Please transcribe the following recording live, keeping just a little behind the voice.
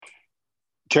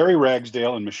Terry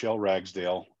Ragsdale and Michelle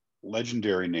Ragsdale,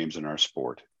 legendary names in our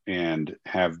sport, and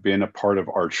have been a part of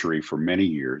archery for many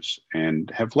years and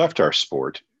have left our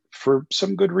sport for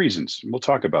some good reasons. We'll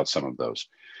talk about some of those.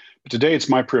 But today it's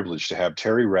my privilege to have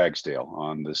Terry Ragsdale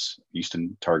on this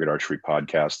Easton Target Archery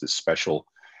podcast, this special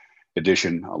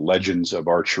edition, Legends of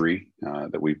Archery,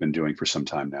 that we've been doing for some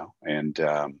time now. And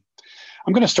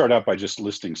I'm going to start out by just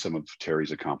listing some of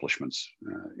Terry's accomplishments.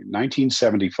 In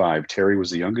 1975, Terry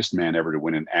was the youngest man ever to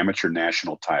win an amateur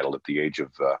national title at the age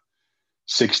of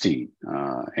 16,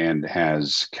 and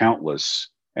has countless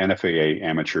NFAA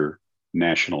amateur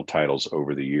national titles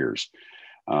over the years.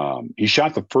 He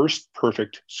shot the first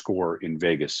perfect score in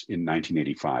Vegas in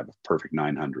 1985, a perfect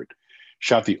 900.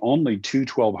 Shot the only two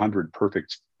 1200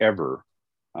 perfects ever,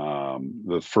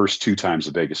 the first two times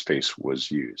the Vegas face was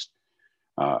used.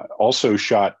 Also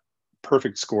shot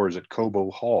perfect scores at Cobo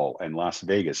Hall in Las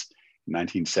Vegas in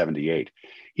 1978.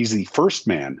 He's the first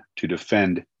man to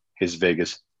defend his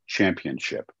Vegas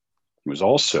championship. He was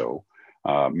also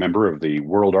a member of the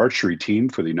World Archery Team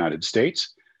for the United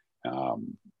States.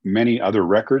 Many other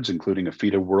records, including a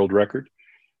FIDA world record.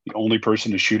 The only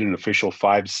person to shoot an official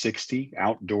 560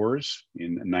 outdoors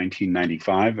in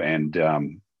 1995.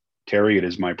 And Terry, it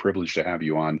is my privilege to have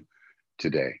you on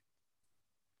today.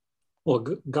 Well,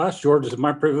 gosh, George, it's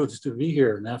my privilege to be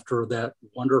here. And after that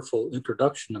wonderful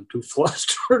introduction, I'm too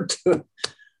flustered.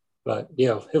 But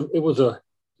yeah,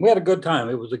 we had a good time.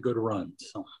 It was a good run.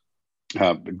 So,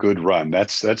 good run.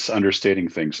 That's understating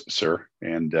things, sir.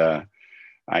 And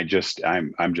I'm just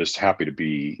happy to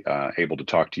be able to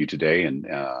talk to you today. And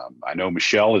I know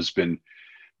Michelle has been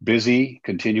busy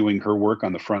continuing her work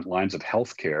on the front lines of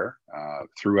healthcare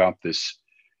throughout this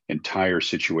entire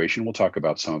situation. We'll talk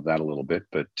about some of that a little bit,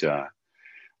 but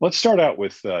let's start out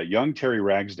with young Terry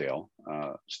Ragsdale,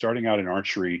 starting out in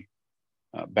archery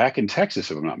back in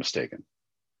Texas, if I'm not mistaken,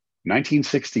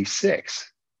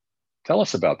 1966. Tell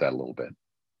us about that a little bit.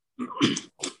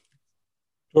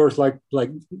 George, like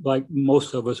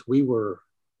most of us, we were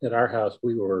at our house.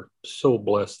 We were so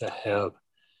blessed to have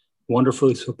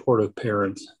wonderfully supportive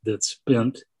parents that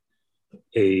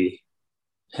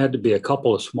had to be a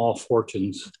couple of small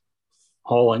fortunes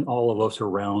hauling all of us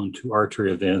around to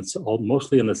archery events,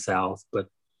 mostly in the South, but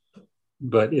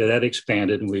that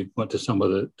expanded and we went to some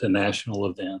of the national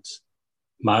events.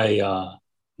 My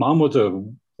mom was a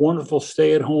wonderful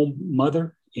stay-at-home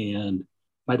mother, and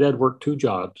my dad worked two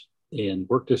jobs and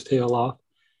worked his tail off,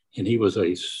 and he was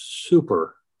a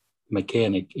super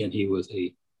mechanic, and he was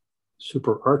a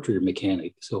super archery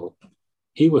mechanic. So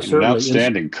he was certainly an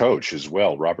outstanding coach as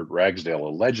well. Robert Ragsdale, a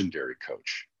legendary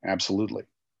coach. Absolutely.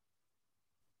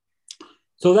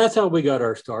 So that's how we got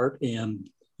our start. And,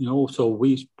 so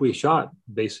we shot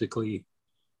basically,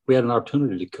 we had an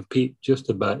opportunity to compete just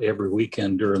about every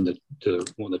weekend during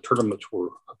when the tournaments were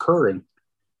occurring.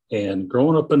 And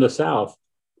growing up in the South,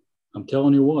 I'm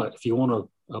telling you what, if you want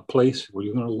a place where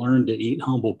you're going to learn to eat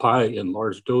humble pie in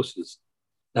large doses,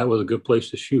 that was a good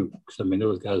place to shoot. Because, there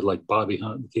was guys like Bobby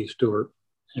Hunt and Keith Stewart.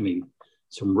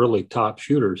 Some really top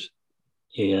shooters.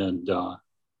 And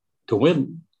to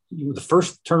win the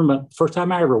first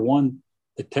time I ever won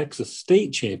the Texas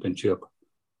State Championship,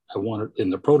 I won it in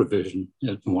the pro division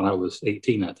when I was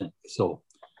 18, I think. So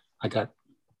I got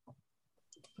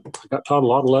taught a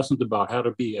lot of lessons about how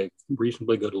to be a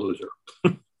reasonably good loser.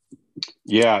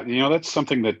 Yeah, that's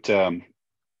something that a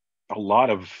lot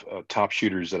of top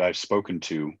shooters that I've spoken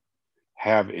to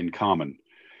have in common,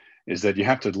 is that you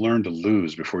have to learn to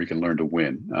lose before you can learn to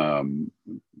win.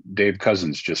 Dave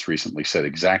Cousins just recently said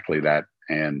exactly that.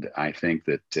 And I think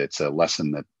that it's a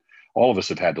lesson that all of us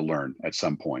have had to learn at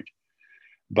some point.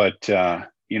 But,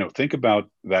 think about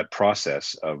that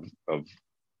process of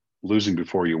losing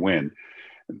before you win,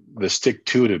 the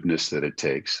stick-to-itiveness that it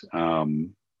takes.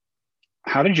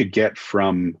 How did you get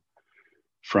from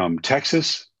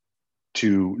Texas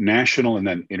to national and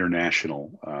then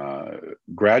international?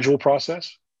 Gradual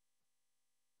process?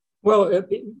 Well, it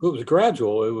was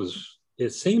gradual.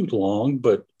 It seemed long,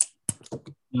 but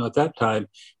at that time,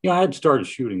 I had started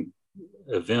shooting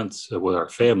events with our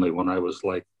family when I was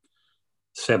like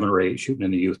 7 or 8, shooting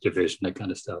in the youth division, that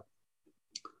kind of stuff.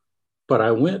 But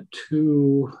I went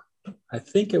to, I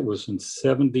think it was in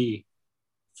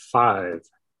 75.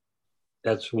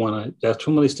 That's when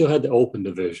they still had the open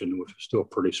division, which was still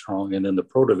pretty strong. And then the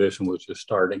pro division was just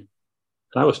starting.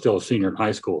 And I was still a senior in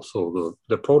high school. So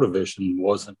the pro division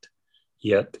wasn't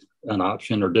yet an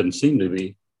option, or didn't seem to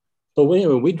be. So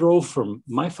we drove from,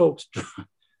 my folks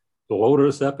loaded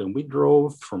us up, and we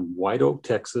drove from White Oak,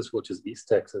 Texas, which is East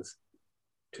Texas,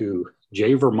 to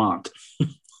Jay, Vermont,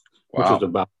 which is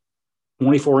about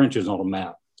 24 inches on a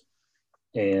map.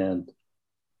 And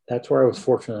that's where I was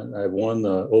fortunate. I won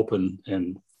the Open,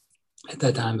 and at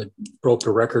that time it broke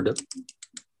the record that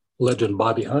legend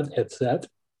Bobby Hunt had set.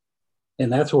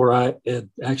 And that's where I had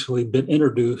actually been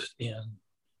introduced and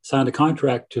signed a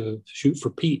contract to shoot for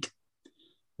Pete.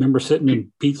 Remember sitting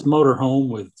in Pete's motorhome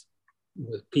with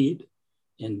Pete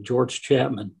and George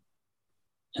Chapman,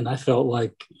 and I felt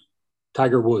like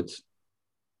Tiger Woods.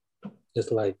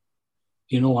 Just like,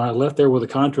 when I left there with a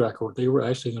contract, they were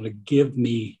actually going to give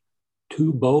me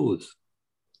 2 bows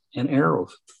and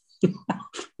arrows.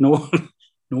 no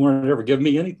one had ever given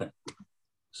me anything.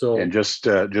 So, and just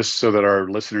so that our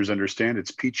listeners understand,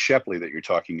 it's Pete Shepley that you're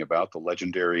talking about, the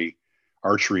legendary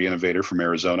archery innovator from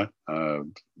Arizona,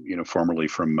 formerly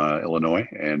from Illinois,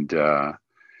 and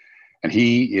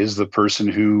he is the person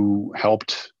who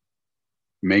helped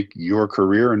make your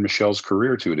career and Michelle's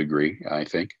career to a degree. I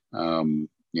think,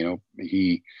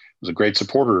 he was a great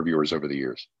supporter of yours over the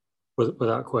years,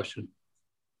 without question.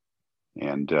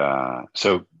 And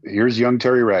so here's young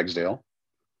Terry Ragsdale,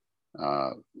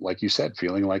 like you said,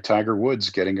 feeling like Tiger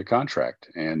Woods, getting a contract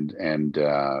and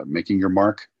making your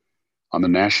mark on the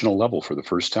national level for the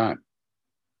first time.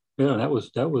 Yeah,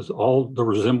 that was all the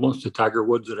resemblance to Tiger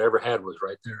Woods that I ever had was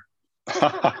right there.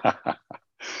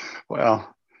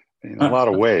 Well, in a lot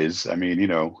of ways. I mean,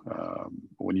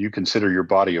 when you consider your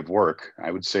body of work, I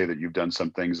would say that you've done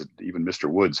some things that even Mr.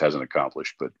 Woods hasn't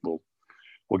accomplished, but we'll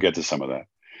get to some of that.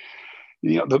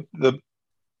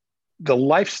 The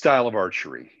lifestyle of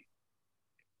archery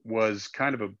was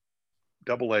kind of a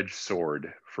double-edged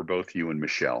sword for both you and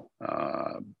Michelle.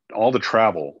 All the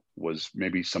travel was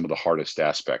maybe some of the hardest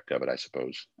aspect of it, I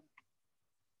suppose.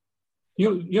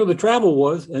 The travel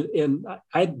was, and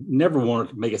I never wanted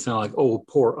to make it sound like, oh,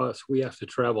 poor us, we have to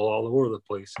travel all over the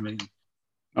place. I mean,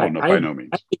 by no means.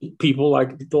 I meet people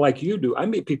like you do. I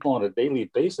meet people on a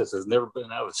daily basis that's never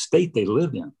been out of the state they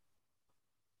live in.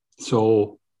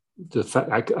 So the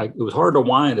fact it was hard to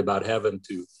whine about having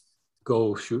to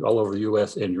go shoot all over the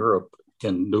U.S. and Europe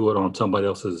and do it on somebody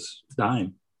else's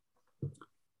dime.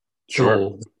 Sure.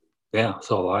 So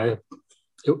yeah,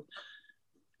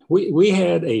 we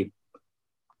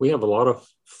have a lot of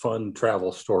fun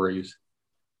travel stories,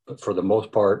 but for the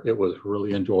most part, it was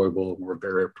really enjoyable. We're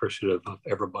very appreciative of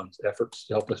everyone's efforts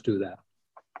to help us do that.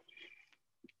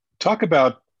 Talk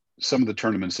about some of the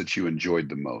tournaments that you enjoyed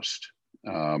the most.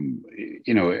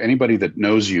 Anybody that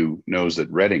knows you knows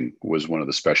that Reading was one of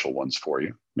the special ones for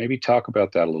you. Maybe talk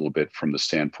about that a little bit from the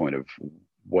standpoint of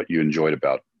what you enjoyed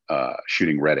about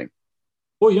shooting Reading.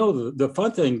 Well, the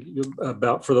fun thing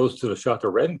about, for those that have shot the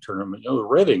Reading tournament, the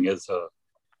Reading is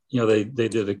they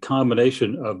did a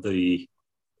combination of the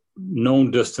known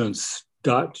distance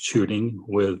dot shooting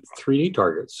with 3D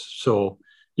targets. So,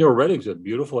 Reading's a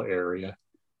beautiful area.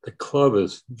 The club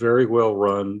is very well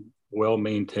run, well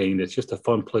maintained. It's just a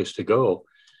fun place to go.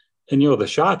 And, the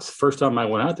shots, first time I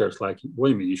went out there, it's like,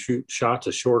 wait a minute, you shoot shots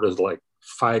as short as like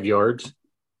 5 yards.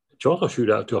 But you also shoot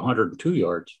out to 102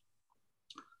 yards.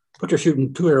 But you're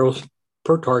shooting 2 arrows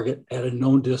per target at a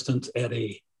known distance at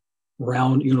a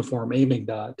round uniform aiming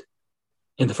dot.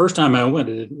 And the first time I went,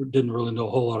 I didn't really know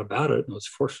a whole lot about it. I was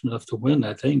fortunate enough to win,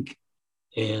 I think.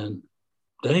 And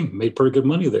made pretty good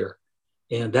money there.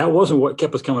 And that wasn't what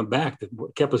kept us coming back.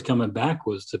 What kept us coming back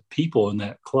was the people in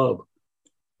that club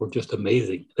were just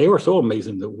amazing. They were so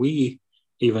amazing that we,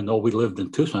 even though we lived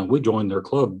in Tucson, we joined their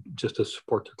club just to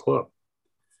support their club.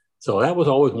 So that was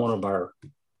always one of our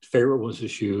favorite ones to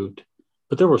shoot.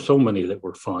 But there were so many that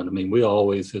were fun. I mean, we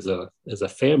always, as a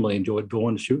family, enjoyed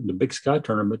going to shoot in the Big Sky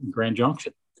tournament in Grand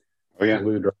Junction. Oh, yeah. So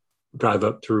we would drive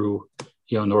up through,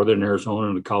 northern Arizona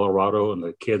and Colorado, and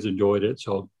the kids enjoyed it.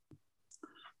 So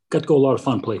got to go a lot of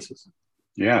fun places.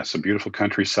 Yeah, some beautiful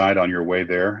countryside on your way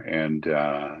there, and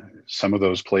some of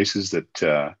those places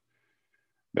that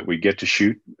we get to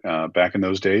shoot back in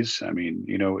those days. I mean,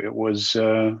 it was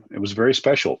very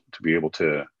special to be able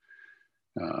to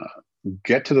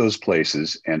get to those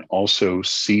places and also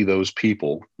see those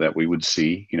people that we would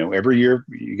see. Every year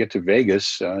you get to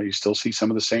Vegas, you still see some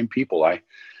of the same people. I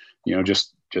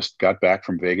just got back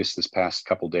from Vegas this past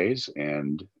couple days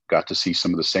and got to see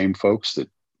some of the same folks that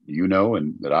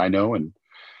and that I know, and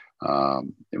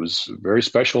it was a very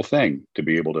special thing to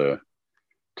be able to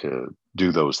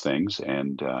do those things,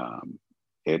 and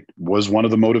it was one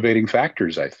of the motivating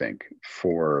factors, I think,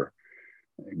 for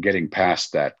getting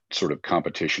past that sort of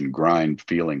competition grind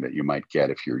feeling that you might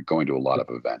get if you're going to a lot of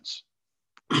events.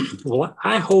 Well,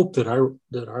 I hope that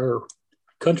our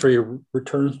country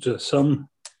returns to some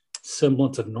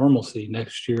semblance of normalcy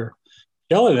next year.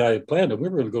 Kelly and I had planned that we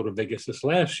were going to go to Vegas this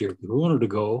last year. We wanted to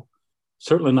go,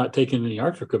 certainly not taking any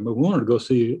archery equipment, but we wanted to go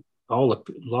see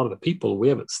a lot of the people we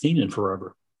haven't seen in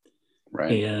forever.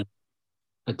 Right. And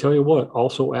I tell you what,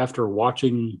 also after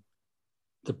watching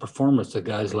the performance of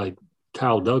guys like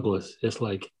Kyle Douglas, it's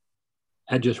like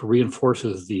that just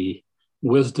reinforces the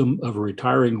wisdom of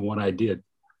retiring when I did.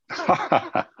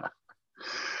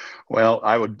 Well,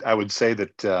 I would say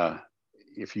that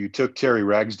if you took Terry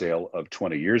Ragsdale of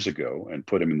 20 years ago and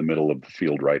put him in the middle of the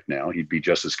field right now, he'd be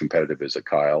just as competitive as a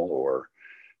Kyle or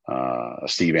a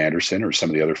Steve Anderson or some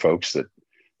of the other folks that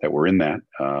were in that.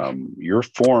 Your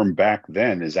form back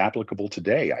then is applicable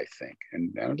today, I think.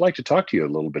 And I'd like to talk to you a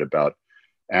little bit about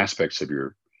aspects of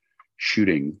your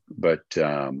shooting. But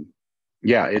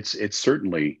yeah, it's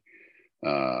certainly,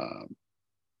 I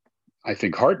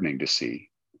think, heartening to see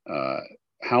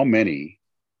how many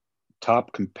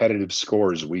top competitive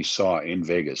scores we saw in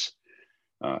Vegas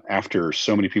after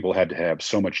so many people had to have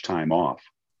so much time off.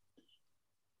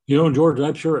 You know, George,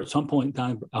 I'm sure at some point in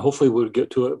time, hopefully we'll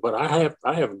get to it, but I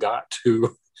have got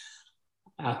to,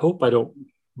 I hope I don't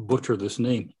butcher this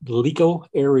name, Lico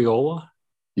Areola.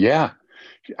 Yeah.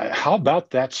 How about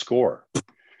that score?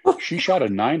 She shot a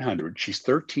 900. She's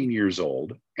 13 years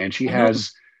old, and she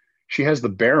has the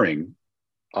bearing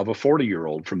of a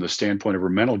 40-year-old from the standpoint of her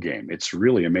mental game. It's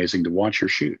really amazing to watch her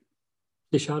shoot.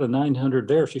 She shot a 900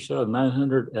 there. She shot a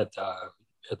 900 at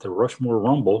the Rushmore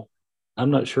Rumble. I'm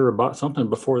not sure about something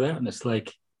before that. And it's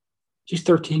like, she's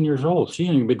 13 years old. She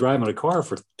ain't gonna be driving a car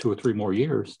for 2 or 3 more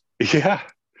years. Yeah.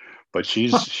 But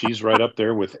she's right up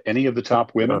there with any of the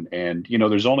top women. And, you know,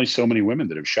 there's only so many women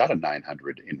that have shot a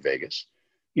 900 in Vegas.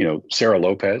 You know, Sarah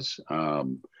Lopez,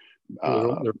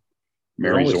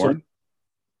 Mary Zorn.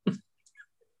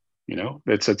 You know,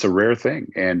 it's a rare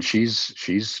thing. And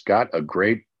she's got a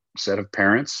great set of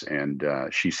parents, and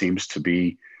she seems to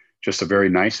be just a very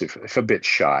nice, if a bit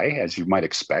shy, as you might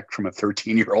expect from a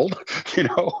 13-year-old, you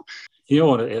know. You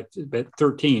know, at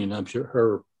 13, I'm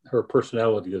sure her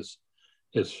personality is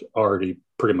already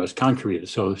pretty much concreted.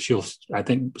 So she'll, I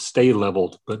think, stay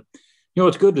leveled. But, you know,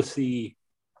 it's good to see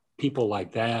people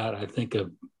like that. I think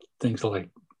of things like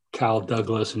Kyle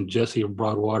Douglas and Jesse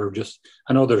Broadwater.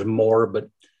 I know there's more, but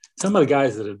some of the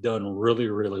guys that have done really,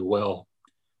 really well,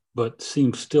 but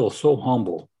seem still so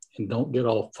humble and don't get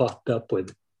all fucked up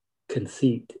with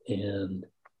conceit and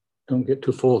don't get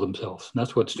too full of themselves. And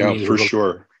that's what's to me. For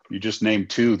sure. You just named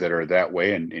 2 that are that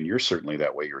way, and you're certainly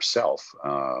that way yourself.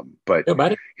 But you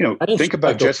know, think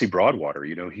about Jesse Broadwater.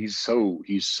 You know, he's so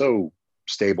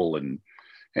stable and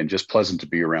just pleasant to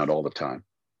be around all the time.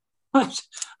 I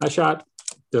shot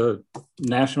the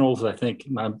Nationals. I think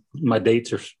my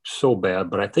dates are so bad,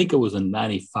 but I think it was in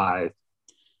 '95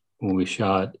 when we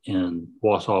shot in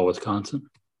Wausau, Wisconsin.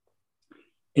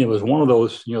 And it was one of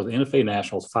those, you know, the NFA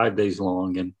Nationals, 5 days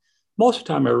long, and most of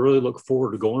the time I really look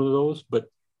forward to going to those, but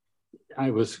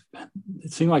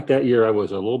it seemed like that year I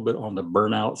was a little bit on the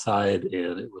burnout side,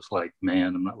 and it was like,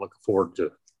 man, I'm not looking forward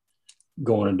to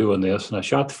going and doing this. And I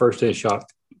shot the first day, I shot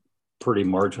pretty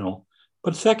marginal,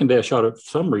 but the second day I shot it for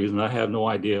some reason, I have no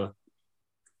idea.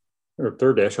 Or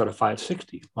third day I shot a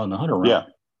 560 on the 100 round. Yeah.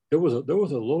 There was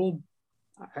a little,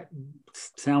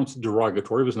 sounds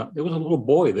derogatory. It was not, there was a little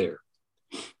boy there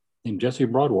named Jesse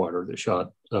Broadwater that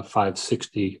shot a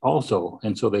 560 also.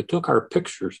 And so they took our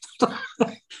pictures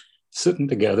sitting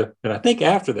together. And I think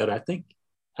after that, I think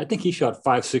he shot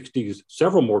 560s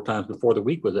several more times before the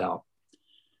week was out.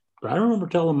 But I remember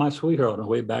telling my sweetheart on the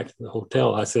way back to the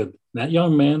hotel, I said, that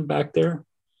young man back there,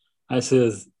 I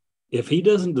says, if he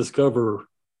doesn't discover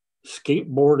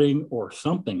skateboarding or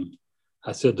something,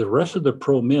 I said, the rest of the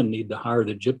pro men need to hire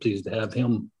the gypsies to have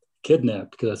him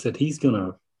kidnapped, because I said, he's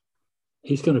gonna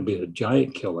be a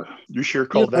giant killer. You sure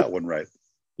called that one right.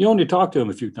 You only talk to him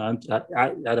a few times. I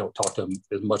don't talk to him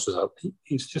as much as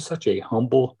he's just such a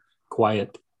humble,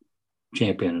 quiet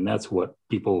champion. And that's what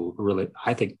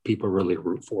I think people really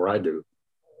root for. I do.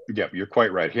 Yeah, you're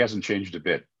quite right. He hasn't changed a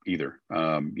bit either.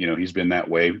 You know, he's been that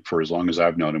way for as long as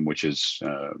I've known him, which is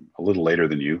a little later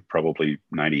than you. Probably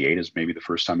 98 is maybe the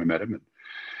first time I met him. And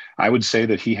I would say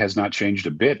that he has not changed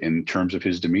a bit in terms of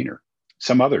his demeanor.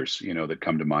 Some others, you know, that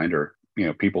come to mind are, you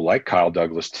know, people like Kyle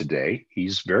Douglas today.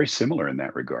 He's very similar in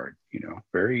that regard, you know,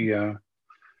 very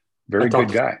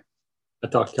good guy. I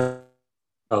talked to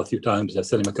Kyle a few times. I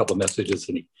sent him a couple of messages,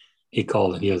 and he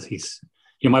called, and he's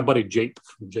you know, my buddy Jake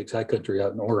from Jake's High Country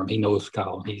out in Orem, he knows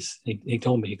Kyle. He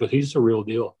told me, he goes, he's the real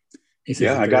deal. He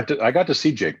says, yeah, I got to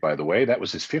see Jake, by the way. That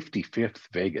was his 55th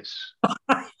Vegas.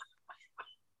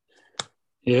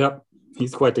 Yeah,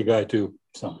 he's quite the guy too.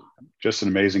 So just an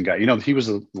amazing guy. You know, he was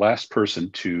the last person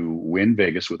to win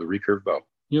Vegas with a recurve bow.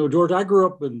 You know, George, I grew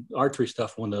up in archery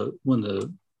stuff when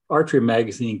the Archery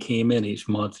magazine came in each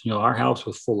month, our house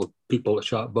was full of people that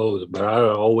shot bows, but I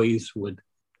always would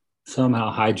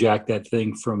somehow hijack that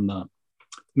thing from the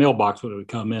mailbox when it would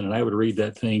come in, and I would read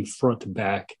that thing front to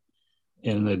back.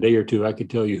 And in a day or two, I could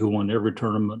tell you who won every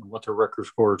tournament, what their record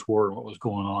scores were, and what was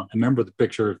going on. I remember the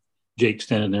picture of Jake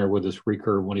standing there with his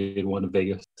recurve when he had won in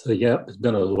Vegas. So, yeah, it's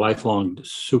been a lifelong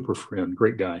super friend,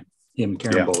 great guy, him and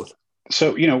Karen both.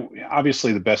 So,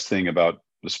 obviously the best thing about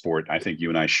the sport, I think you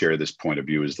and I share this point of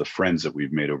view, is the friends that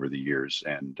we've made over the years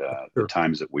and the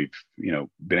times that we've,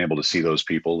 been able to see those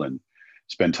people and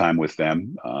spend time with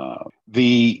them.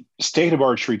 The state of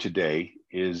archery today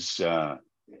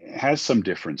has some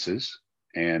differences.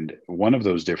 And one of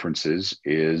those differences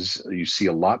is you see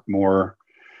a lot more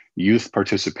youth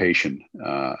participation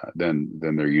than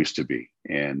there used to be.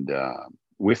 And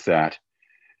with that,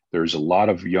 there's a lot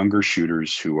of younger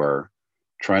shooters who are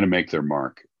trying to make their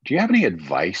mark. Do you have any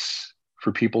advice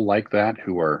for people like that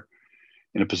who are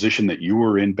in a position that you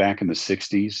were in back in the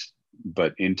 60s,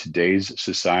 but in today's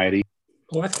society?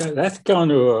 Well, that's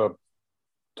kind of a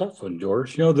tough one,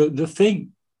 George. The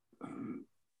thing,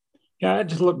 I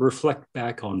just reflect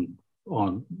back on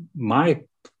my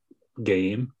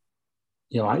game.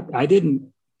 I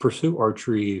didn't pursue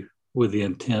archery with the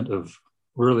intent of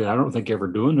really, I don't think ever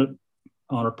doing it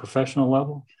on a professional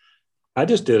level. I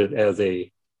just did it as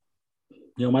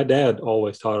my dad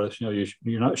always taught us,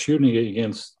 you're not shooting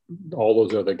against all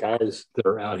those other guys that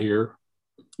are out here.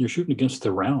 You're shooting against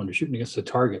the round, you're shooting against the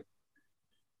target.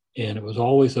 And it was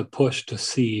always a push to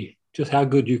see just how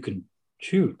good you can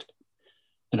shoot.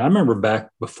 And I remember back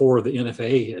before the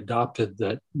NFA adopted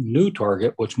that new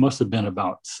target, which must have been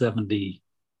about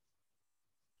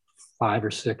 75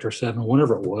 or 6 or 7,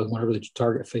 whenever it was, whenever the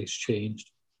target face changed.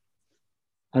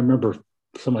 I remember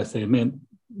somebody saying, man,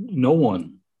 no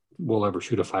one will ever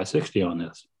shoot a 560 on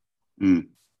this. And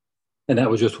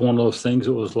that was just one of those things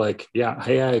that was like, yeah,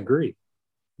 hey, I agree.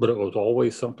 But it was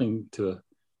always something to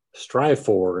strive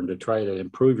for and to try to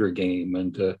improve your game.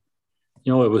 And to,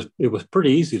 it was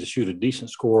pretty easy to shoot a decent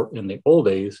score in the old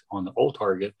days on the old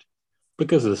target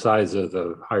because of the size of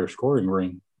the higher scoring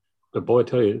ring. But boy, I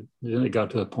tell you, then it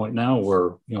got to the point now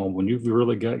where, when you've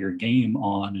really got your game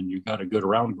on and you've got a good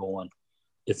round going,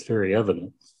 it's very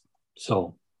evident.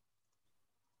 So,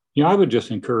 I would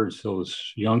just encourage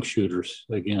those young shooters,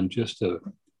 again, just to,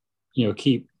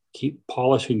 keep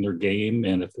polishing their game.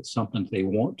 And if it's something they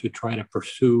want to try to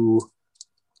pursue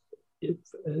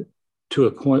to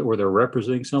a point where they're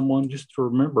representing someone, just to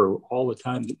remember all the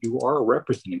time that you are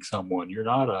representing someone. You're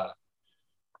not a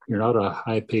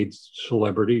high-paid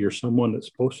celebrity. You're someone that's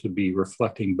supposed to be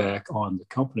reflecting back on the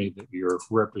company that you're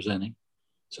representing.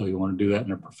 So you want to do that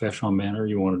in a professional manner.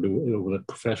 You want to do it with a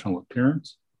professional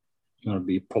appearance. You want to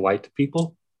be polite to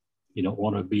people. You don't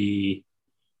want to be,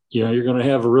 you're going to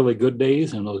have really good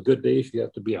days. And those good days, you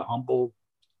have to be a humble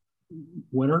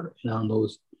winner. And on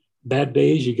those bad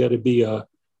days, you got to be a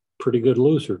pretty good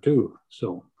loser too.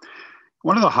 So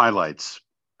one of the highlights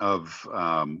of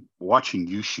watching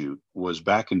you shoot was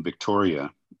back in Victoria,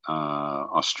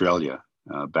 Australia,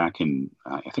 back in,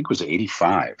 I think it was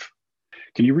 85.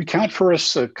 Can you recount for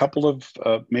us a couple of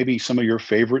maybe some of your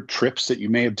favorite trips that you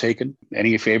may have taken?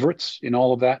 Any favorites in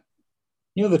all of that?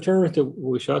 The tournament that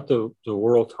we shot the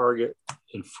World Target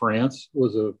in France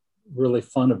was a really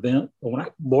fun event.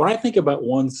 But when I think about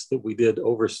ones that we did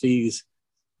overseas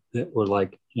that were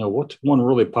like, what's one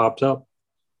really pops up?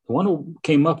 The one who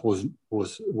came up was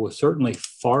certainly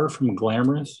far from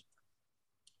glamorous.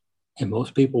 And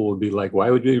most people would be like, why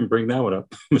would you even bring that one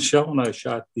up? Michelle and I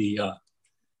shot the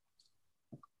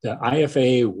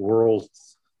IFA World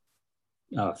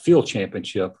Field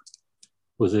Championship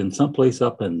was in someplace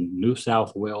up in New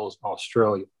South Wales,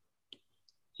 Australia.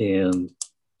 And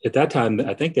at that time,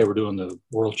 I think they were doing the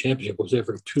World Championship was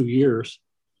every 2 years.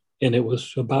 And it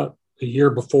was about a year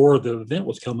before the event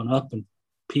was coming up. And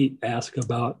Pete asked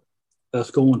about us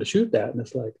going to shoot that. And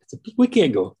it's like, we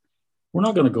can't go. We're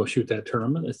not going to go shoot that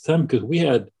tournament. It's time because we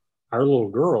had our little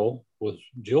girl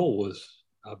Jill was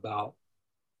about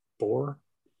 4.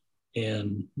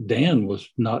 And Dan was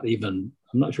not even,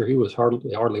 I'm not sure he was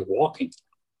hardly walking.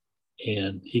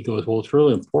 And he goes, well, it's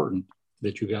really important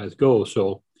that you guys go.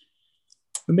 So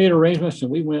we made arrangements and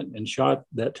we went and shot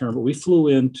that tournament. We flew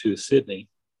into Sydney.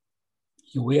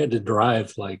 And we had to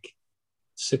drive like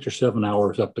 6 or 7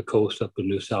 hours up the coast up in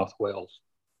New South Wales.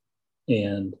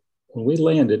 And when we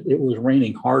landed, it was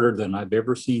raining harder than I've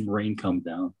ever seen rain come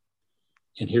down.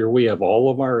 And here we have all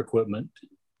of our equipment,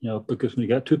 because when you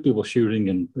got 2 people shooting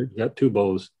and you got 2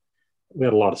 bows, we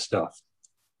had a lot of stuff.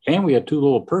 And we had 2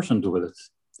 little persons with us.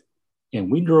 And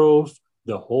we drove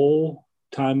the whole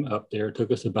time up there. It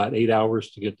took us about 8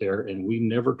 hours to get there, and we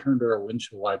never turned our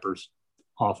windshield wipers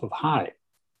off of high.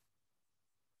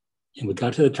 And we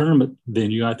got to the tournament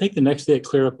venue. I think the next day it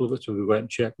cleared up a little bit, so we went and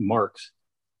checked marks.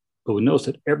 But we noticed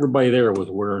that everybody there was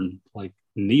wearing like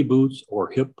knee boots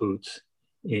or hip boots.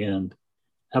 And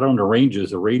out on the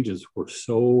ranges were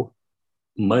so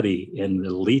muddy and the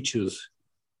leeches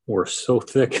were so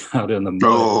thick out in the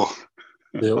mud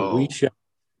that we shot.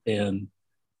 And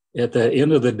at the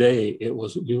end of the day, you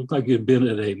looked like you'd been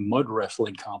at a mud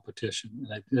wrestling competition.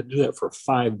 And I did that for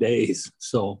 5 days.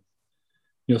 So,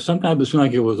 sometimes it seemed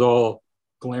like it was all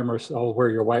glamorous. Oh, wear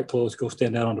your white clothes, go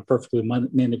stand out on the perfectly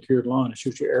manicured lawn and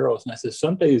shoot your arrows. And I said,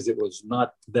 some days it was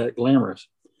not that glamorous.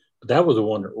 But that was the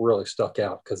one that really stuck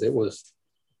out because it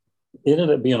ended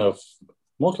up being a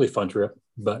mostly fun trip.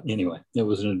 But anyway, it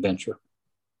was an adventure.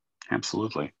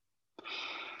 Absolutely.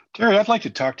 Terry, I'd like to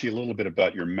talk to you a little bit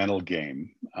about your mental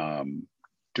game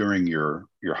during your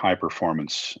high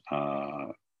performance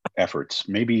efforts.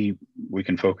 Maybe we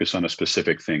can focus on a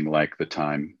specific thing like the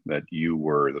time that you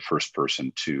were the first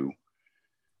person to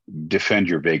defend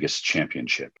your Vegas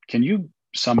championship. Can you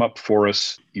sum up for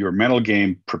us your mental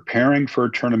game preparing for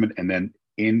a tournament and then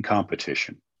in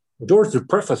competition? George, to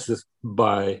preface this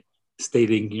by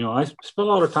stating, I spent a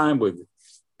lot of time with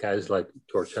guys like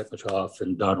George Chekhov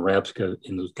and Don Rabska,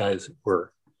 and those guys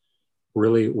were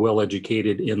really well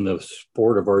educated in the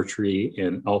sport of archery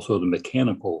and also the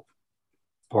mechanical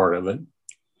part of it.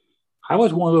 I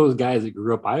was one of those guys that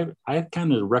grew up, I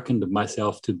kind of reckoned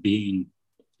myself to being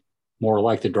more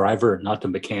like the driver and not the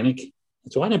mechanic.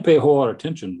 And so I didn't pay a whole lot of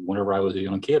attention whenever I was a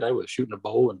young kid. I was shooting a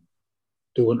bow and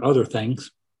doing other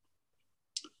things.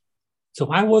 So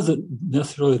I wasn't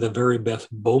necessarily the very best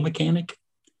bow mechanic.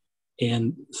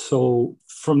 And so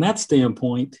from that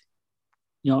standpoint,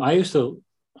 I used to,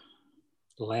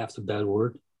 laugh's a bad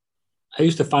word, I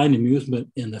used to find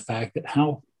amusement in the fact that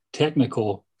how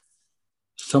technical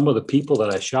some of the people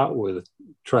that I shot with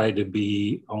tried to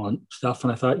be on stuff.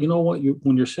 And I thought,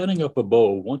 when you're setting up a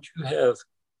bow, once you have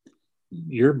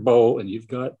your bow and you've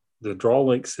got the draw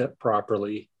length set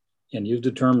properly and you've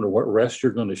determined what rest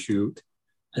you're going to shoot,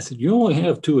 I said, you only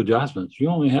have 2 adjustments. You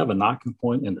only have a knocking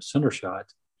point and a center shot.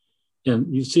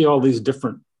 And you see all these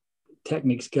different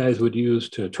techniques guys would use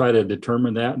to try to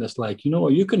determine that. And it's like,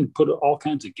 you can put all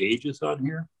kinds of gauges on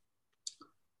here.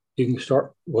 You can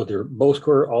start with your bow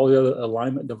square, all the other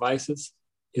alignment devices.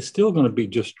 It's still going to be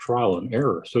just trial and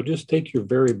error. So just take your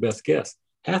very best guess.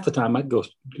 Half the time I'd go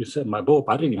set my bow up.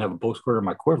 I didn't even have a bow square in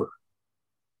my quiver.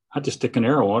 I'd just stick an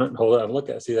arrow on it and hold it and look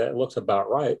at it. See, that looks about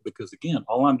right. Because again,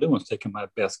 all I'm doing is taking my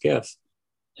best guess.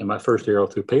 And my first arrow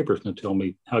through paper is going to tell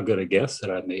me how good a guess that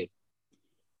I made.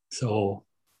 So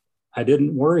I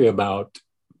didn't worry about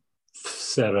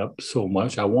setup so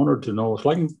much. I wanted to know. It's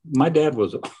like my dad's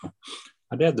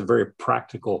a very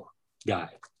practical guy.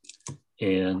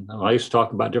 And I used to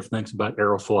talk about different things about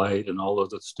aero flight and all of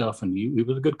that stuff. And he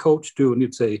was a good coach too. And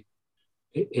he'd say,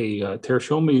 hey, Terry,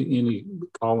 show me any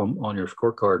column on your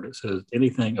scorecard that says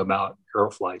anything about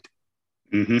aero flight.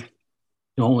 Mm-hmm.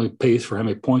 It only pays for how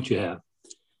many points you have.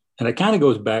 And it kind of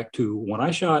goes back to when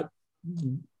I shot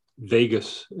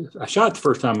Vegas. I shot the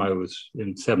first time I was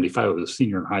in 75. I was a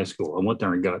senior in high school. I went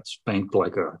there and got spanked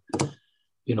like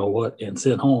and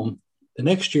sent home. The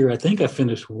next year, I think I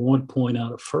finished 1 point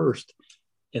out of first.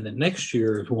 And the next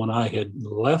year is when I had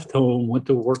left home, went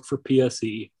to work for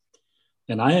PSE.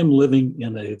 And I am living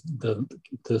in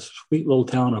the sweet little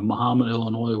town of Mahomet,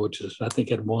 Illinois, which is, I think,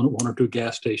 had one or 2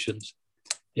 gas stations.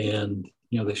 And,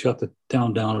 they shut the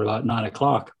town down at about 9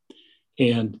 o'clock.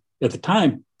 And at the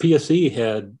time, PSE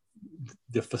had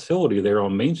the facility there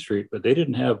on Main Street, but they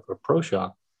didn't have a pro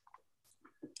shop.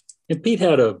 And Pete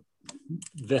had a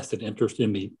vested interest in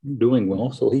me doing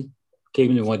well. So he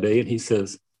came in one day and he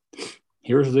says,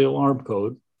 here's the alarm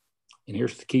code and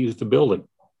here's the keys to the building.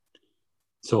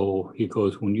 So he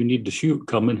goes, when you need to shoot,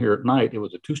 come in here at night. It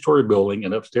was a 2-story building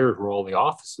and upstairs were all the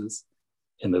offices.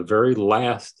 And the very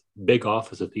last big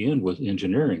office at the end was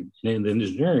engineering. And in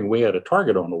engineering, we had a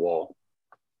target on the wall.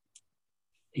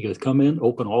 He goes, come in,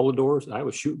 open all the doors. I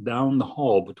was shooting down the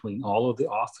hall between all of the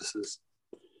offices,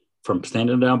 from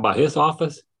standing down by his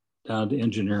office down to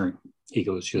engineering. He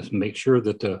goes, just make sure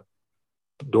that the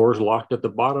door's locked at the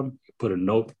bottom. You put a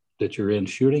note that you're in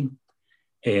shooting.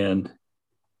 And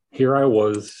here I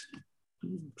was,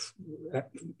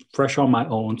 fresh on my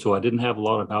own, so I didn't have a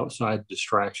lot of outside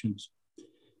distractions.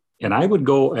 And I would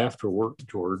go after work,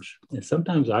 George, and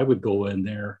sometimes I would go in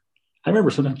there. I remember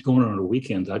sometimes going on the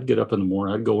weekends, I'd get up in the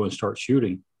morning, I'd go and start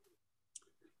shooting.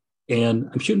 And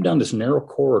I'm shooting down this narrow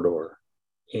corridor.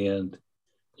 And,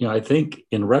 I think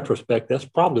in retrospect, that's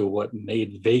probably what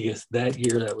made Vegas that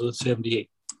year, that was 78,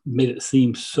 made it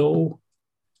seem so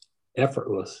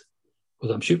effortless.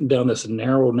 Because I'm shooting down this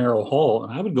narrow hall,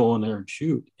 and I would go in there and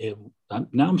shoot. And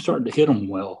now I'm starting to hit them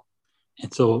well.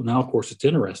 And so now, of course, it's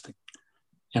interesting.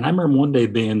 And I remember one day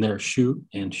being there, shoot,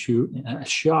 and I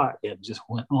shot, and it just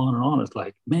went on and on. It's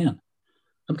like, man,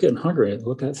 I'm getting hungry. And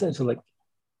look at that. So like,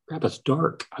 crap, it's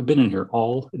dark. I've been in here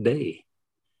all day.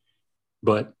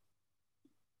 But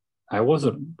I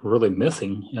wasn't really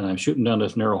missing, and I'm shooting down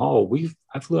this narrow hall.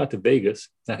 I flew out to Vegas.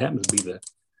 That happens to be the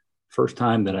first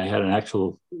time that I had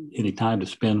any time to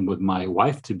spend with my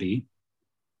wife to be.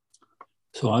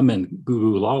 So I'm in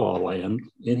goo la la land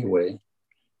anyway.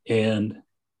 And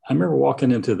I remember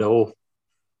walking into the old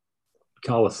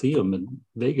Coliseum in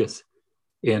Vegas,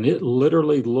 and it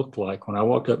literally looked like, when I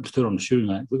walked up and stood on the shooting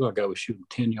line, it looked like I was shooting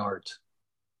 10 yards.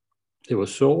 It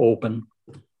was so open,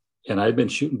 and I'd been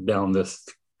shooting down this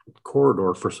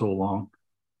corridor for so long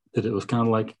that it was kind of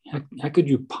like, how could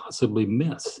you possibly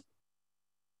miss?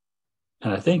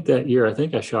 And I think that year,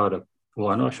 I shot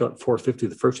I know I shot 450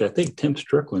 the first year. I think Tim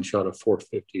Strickland shot a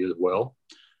 450 as well.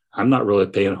 I'm not really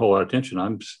paying a whole lot of attention.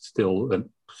 I'm still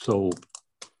so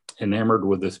enamored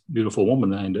with this beautiful woman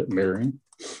that I ended up marrying.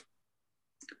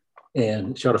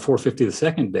 And shot a 450 the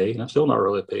second day, and I'm still not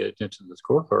really paying attention to the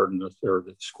scorecard or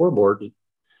the scoreboard.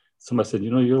 Somebody said,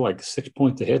 you're like 6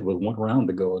 points ahead with one round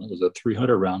to go, and it was a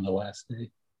 300 round the last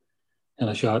day. And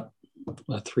I shot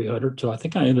a 300. So I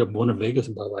think I ended up winning Vegas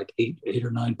by like eight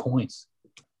or 9 points.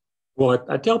 Well,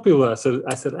 I tell people, I said,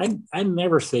 I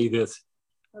never say this.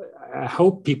 I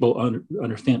hope people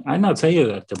understand. I'm not saying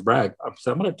that to brag. I'm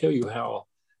going to tell you how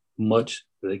much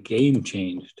the game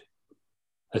changed.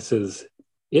 I says,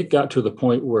 it got to the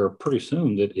point where pretty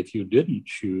soon that if you didn't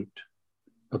shoot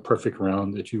a perfect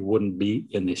round, that you wouldn't be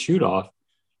in the shoot off.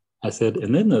 I said,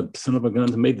 and then the son of a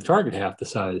guns made the target half the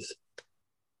size.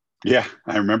 Yeah,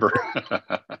 I remember.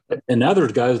 And now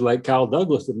there's guys like Kyle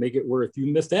Douglas that make it where if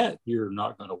you miss that, you're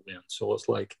not going to win. So it's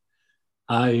like,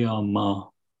 I'm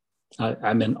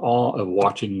in awe of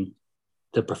watching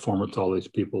the performance all these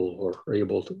people are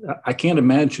able to. I can't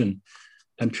imagine.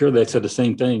 I'm sure they said the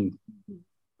same thing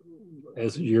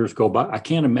as years go by. I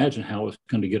can't imagine how it's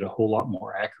going to get a whole lot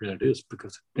more accurate than it is,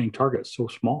 because the dang target is so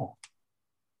small.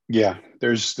 Yeah,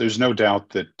 there's no doubt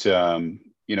that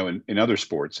in other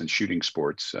sports and shooting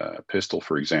sports, pistol,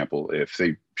 for example, if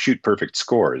they shoot perfect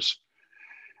scores,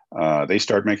 they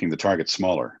start making the target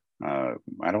smaller.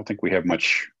 I don't think we have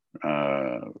much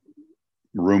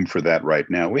room for that right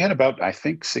now. We had about, I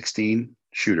think, 16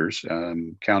 shooters,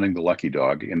 counting the lucky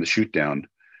dog, in the shoot down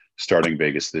starting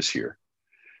Vegas this year.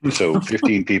 So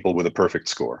 15 people with a perfect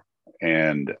score.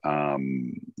 And,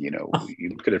 you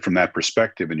look at it from that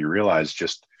perspective and you realize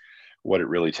just what it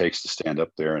really takes to stand up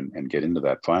there and get into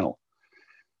that final.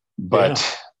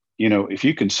 But, if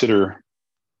you consider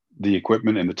the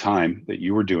equipment and the time that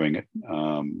you were doing it,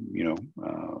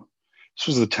 this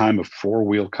was the time of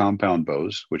 4-wheel compound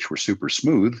bows, which were super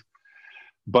smooth,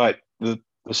 but the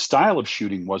style of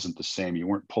shooting wasn't the same. You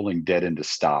weren't pulling dead into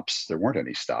stops. There weren't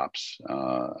any stops.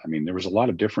 There was a lot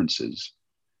of differences.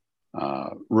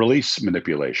 Release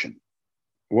manipulation.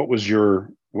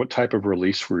 What type of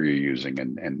release were you using,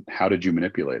 and how did you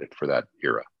manipulate it for that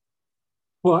era?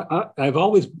 Well, I've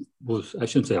always was, I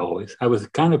shouldn't say always, I was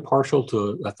kind of partial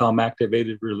to a thumb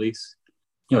activated release.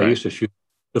 Right. I used to shoot.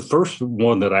 The first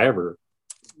one that I ever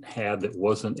had that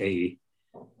wasn't a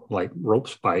like rope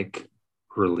spike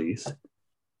release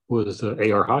was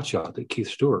the AR Hotshot that Keith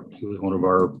Stewart, he was one of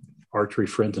our archery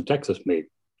friends in Texas, made.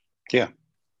 Yeah.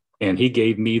 And he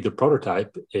gave me the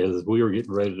prototype as we were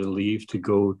getting ready to leave to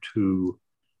go to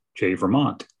Jay,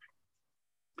 Vermont.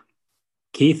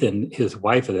 Keith and his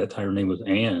wife at that time, her name was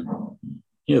Ann,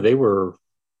 they were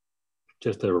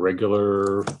just a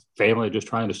regular family just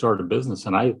trying to start a business.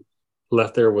 And I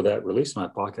left there with that release in my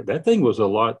pocket. That thing was a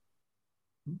lot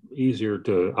easier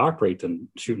to operate than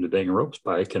shooting a dang rope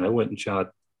spike. And I went and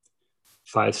shot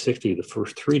 560 the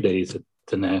first 3 days at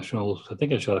the Nationals. I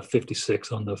think I shot a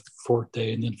 56 on the fourth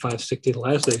day and then 560 the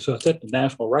last day. So I set the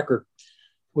national record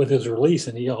with his release.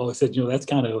 And he always said,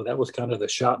 that was kind of the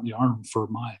shot in the arm for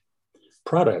my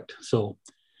product. So,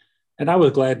 and I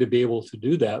was glad to be able to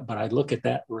do that. But I look at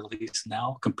that release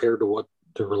now compared to what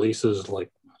the releases like,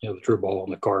 the True Ball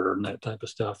and the Carter and that type of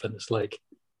stuff. And it's like,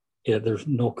 there's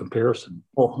no comparison.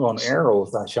 Well, on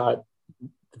arrows, I shot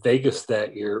Vegas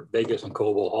that year, Vegas and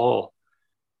Coble Hall.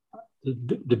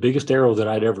 The biggest arrow that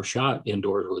I'd ever shot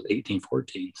indoors was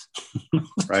 1814s.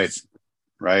 Right.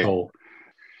 So,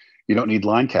 you don't need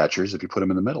line catchers if you put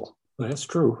them in the middle. That's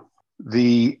true.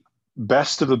 The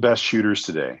best of the best shooters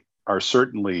today are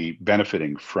certainly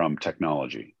benefiting from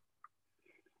technology,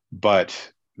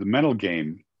 but the mental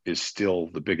game is still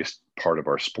the biggest part of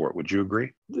our sport. Would you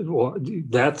agree? Well,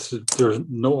 there's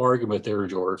no argument there,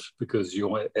 George, because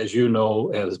as you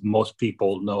know, as most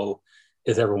people know,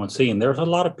 as everyone's seeing, there's a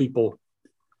lot of people.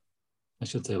 I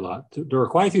should say a lot. There are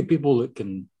quite a few people that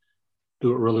can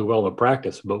do it really well in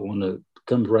practice, but when it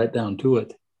comes right down to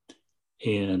it,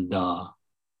 and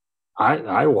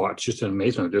I watch just an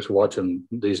amazement just watching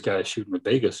these guys shooting at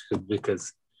Vegas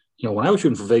because when I was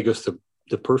shooting for Vegas,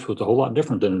 the purse was a whole lot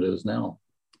different than it is now.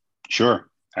 Sure,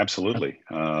 absolutely.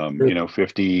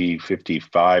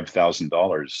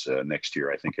 $55,000 next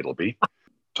year, I think it'll be.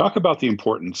 Talk about the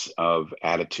importance of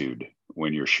attitude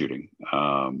when you're shooting.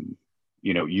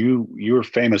 You are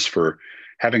famous for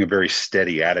having a very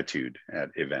steady attitude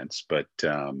at events, but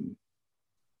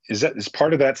is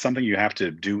part of that something you have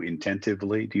to do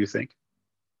intentively, do you think?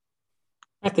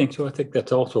 I think so. I think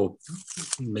that's also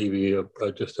maybe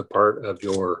just a part of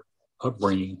your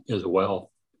upbringing as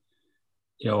well.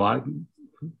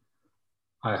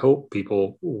 I hope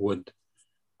people would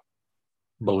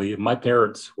believe. My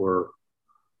parents were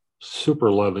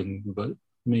super loving, but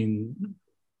I mean,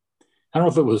 I don't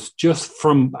know if it was just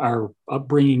from our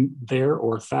upbringing there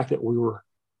or the fact that we were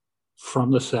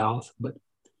from the South, but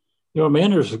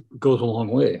manners goes a long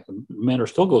way.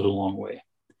 Manners still goes a long way.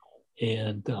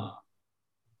 And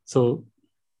so,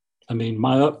 I mean,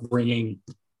 my upbringing,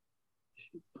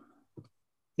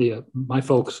 my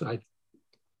folks,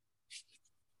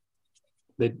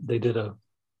 they did a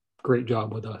great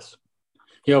job with us.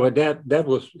 But Dad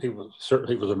was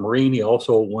a Marine. He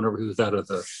also, whenever he was out of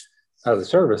the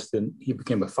service, then he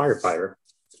became a firefighter.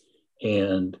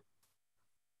 And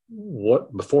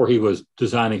before he was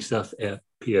designing stuff at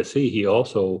PSC,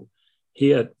 he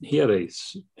had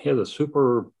a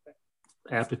super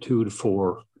aptitude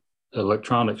for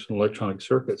electronics and electronic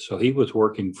circuits. So he was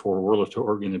working for Wurlitzer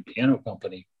Organ and Piano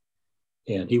Company,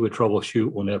 and he would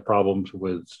troubleshoot when they had problems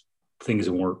with things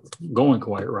that weren't going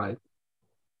quite right.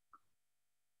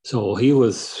 So he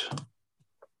was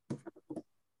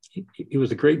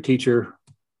a great teacher,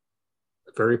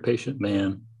 a very patient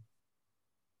man,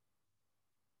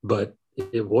 but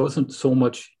it wasn't so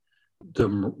much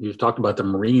you talked about the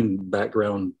Marine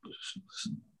background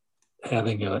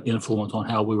having an influence on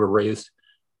how we were raised.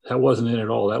 That wasn't it at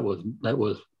all. That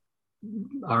was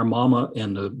our mama,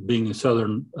 and being a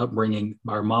Southern upbringing,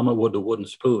 our mama with the wooden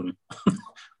spoon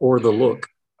or the look.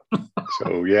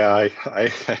 So yeah,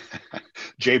 I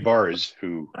Jay Bars,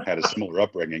 who had a similar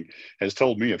upbringing, has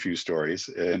told me a few stories,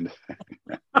 and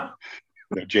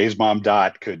Jay's mom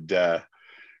Dot could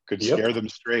scare them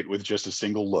straight with just a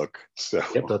single look. So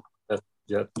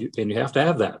and you have to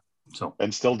have that. So,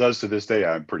 and still does to this day,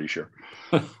 I'm pretty sure.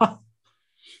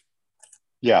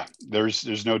 Yeah,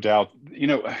 there's no doubt,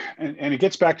 and it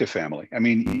gets back to family. I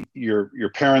mean, your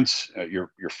parents,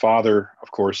 your father, of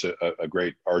course, a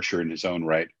great archer in his own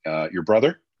right. Your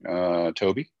brother,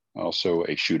 Toby, also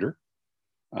a shooter.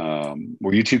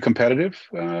 Were you two competitive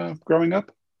growing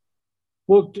up?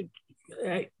 Well,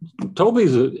 I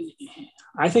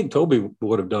think Toby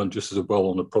would have done just as well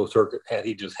on the pro circuit had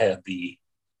he just had the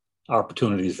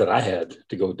opportunities that I had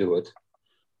to go do it.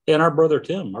 And our brother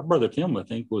Tim, I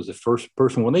think, was the first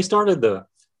person when they started the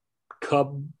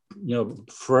Cub.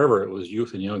 Forever it was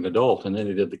youth and young adult, and then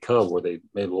they did the Cub where they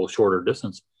made a little shorter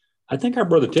distance. I think our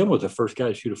brother Tim was the first guy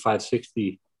to shoot a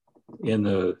 560 in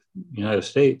the United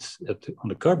States on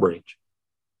the Cub range.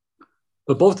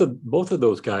 But both of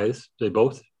those guys,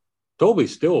 Toby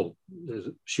still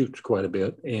shoots quite a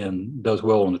bit and does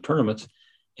well in the tournaments,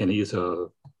 and he's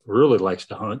really likes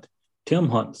to hunt. Tim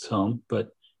hunts some,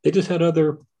 but they just had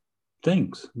other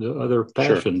things, the other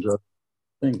passions, sure.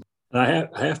 Things. And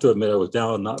I have to admit, I was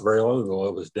down not very long ago.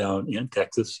 I was down in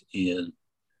Texas, and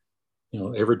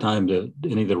every time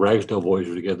any of the Ragsdale boys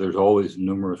are together, there's always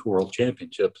numerous world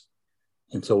championships.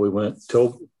 And so we went.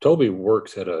 Toby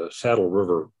works at a Saddle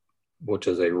River, which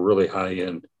is a really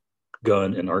high-end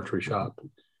gun and archery shop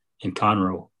in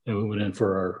Conroe, and we went in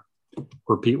for our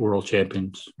repeat world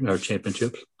championships.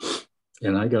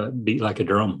 And I got beat like a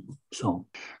drum. So,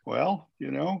 well,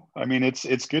 I mean,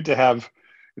 it's good to have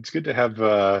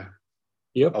a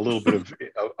little bit of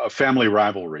a family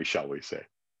rivalry, shall we say?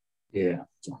 Yeah.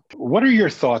 What are your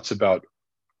thoughts about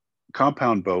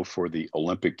compound bow for the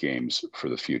Olympic Games for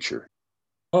the future?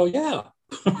 Oh yeah,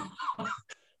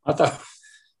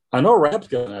 I know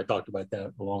Rapska and I talked about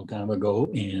that a long time ago,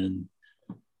 and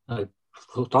I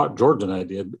thought George and I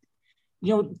did.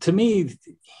 To me,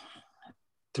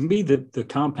 the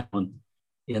compound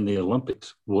in the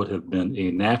Olympics would have been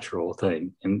a natural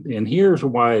thing. And here's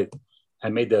why I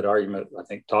made that argument, I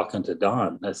think, talking to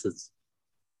Don. I said,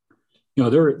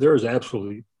 there is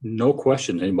absolutely no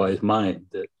question in anybody's mind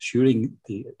that shooting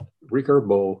the recurve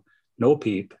bow, no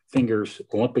peep, fingers,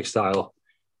 Olympic style,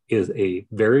 is a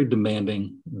very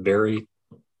demanding, very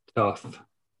tough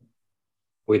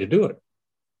way to do it.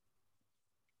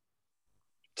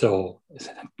 So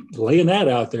laying that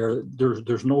out there,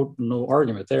 there's no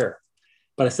argument there.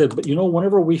 But I said,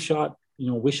 whenever we shot,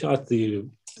 in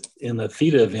the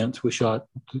FIDA events, we shot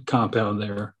the compound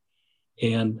there,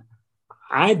 and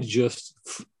I just,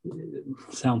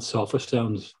 sounds selfish,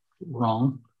 sounds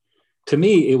wrong. To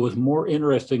me, it was more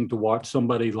interesting to watch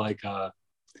somebody like,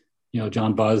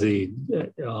 John Bozzi,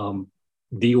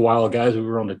 D. Wild guys who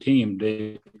were on the team,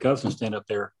 Dave Cousin, stand up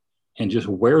there and just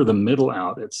wear the middle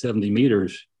out at 70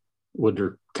 meters with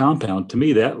their compound. To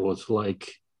me, that was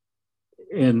like,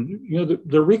 and,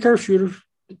 the recurve shooters,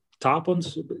 top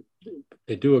ones,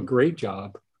 they do a great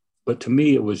job. But to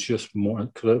me, it was just more,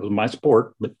 because it was my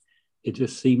sport, but it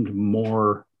just seemed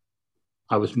more,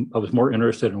 I was more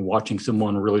interested in watching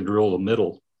someone really drill the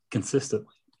middle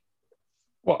consistently.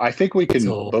 Well, I think we can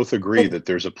both agree that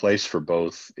there's a place for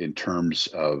both in terms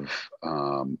of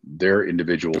their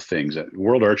individual things.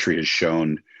 World Archery has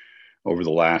shown over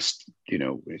the last,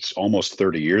 it's almost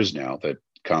 30 years now that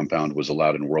compound was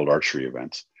allowed in World Archery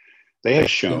events. They have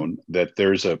shown that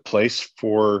there's a place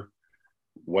for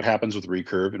what happens with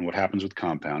recurve and what happens with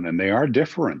compound, and they are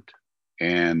different.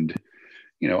 And,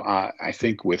 I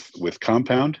think with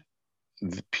compound,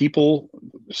 the people,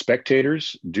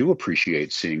 spectators do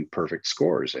appreciate seeing perfect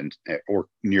scores or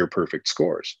near perfect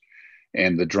scores.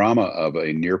 And the drama of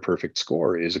a near perfect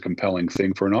score is a compelling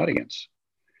thing for an audience.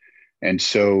 And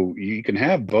so you can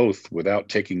have both without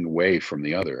taking away from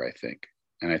the other, I think.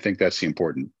 And I think that's the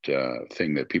important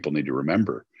thing that people need to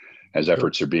remember as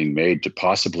efforts are being made to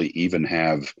possibly even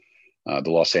have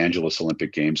the Los Angeles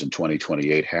Olympic Games in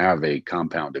 2028 have a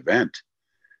compound event,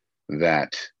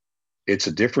 that it's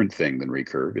a different thing than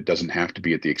recurve. It doesn't have to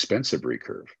be at the expense of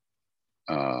recurve.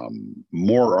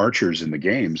 More archers in the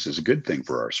games is a good thing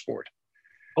for our sport.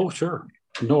 Oh, sure.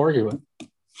 No argument.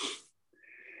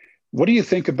 What do you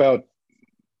think about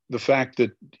the fact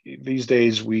that these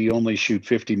days we only shoot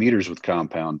 50 meters with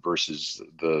compound versus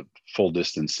the full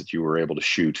distance that you were able to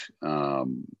shoot,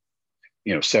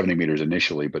 70 meters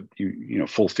initially, but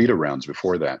full FIDA rounds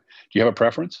before that? Do you have a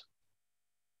preference?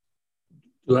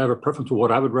 Do I have a preference for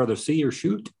what I would rather see or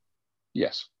shoot?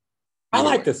 Yes. I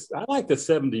like this. I like the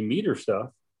 70 meter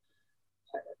stuff.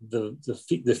 The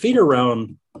FIDA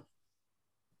round,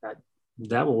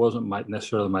 that one wasn't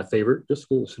necessarily my favorite, just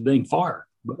because it was so dang far.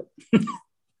 But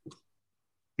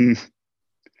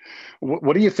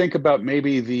what do you think about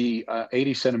maybe the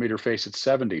 80 centimeter face at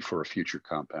 70 for a future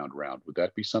compound round? Would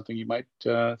that be something you might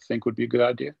think would be a good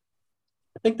idea?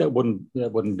 I think that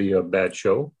wouldn't be a bad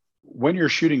show. When you're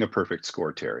shooting a perfect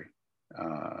score, Terry,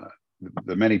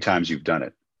 the many times you've done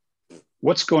it,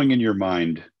 what's going in your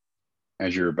mind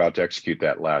as you're about to execute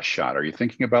that last shot? Are you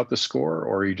thinking about the score,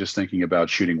 or are you just thinking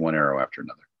about shooting one arrow after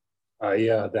another?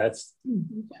 Yeah, that's,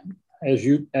 as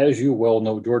you well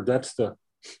know, George, that's the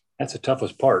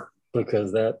toughest part,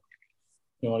 because that,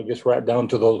 it gets right down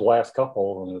to those last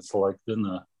couple, and it's like then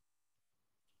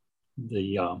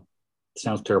the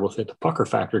sounds terrible to say, the pucker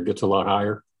factor gets a lot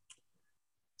higher.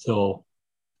 So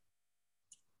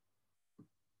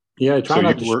yeah,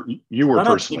 you were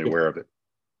personally aware of it.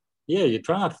 Yeah, you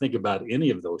try not to think about any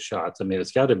of those shots. I mean,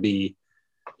 it's got to be,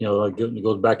 like it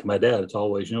goes back to my dad. It's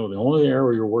always, the only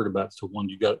arrow you're worried about is the one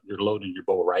you're loading your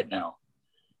bow right now.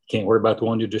 You can't worry about the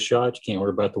one you just shot. You can't worry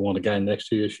about the one the guy next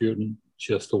to you is shooting.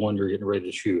 Just the one you're getting ready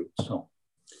to shoot. So,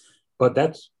 but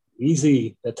that's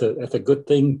easy. That's a good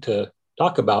thing to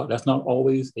talk about. That's not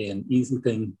always an easy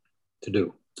thing to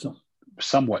do. So,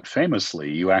 somewhat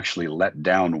famously, you actually let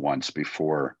down once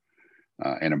before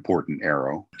an important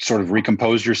arrow, sort of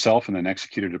recomposed yourself, and then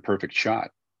executed a perfect shot.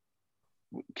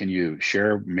 Can you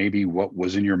share maybe what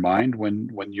was in your mind when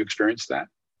you experienced that?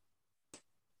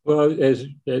 Well, as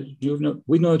you know,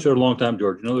 we know each other a long time,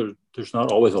 George. There's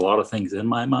not always a lot of things in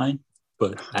my mind,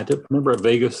 but I do remember at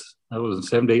Vegas, I was in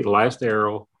 78, last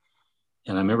arrow,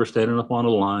 and I remember standing up on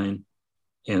the line,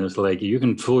 and it's like, you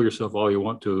can fool yourself all you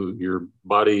want to. Your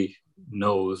body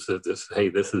knows that this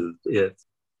is it.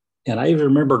 And I even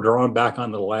remember drawing back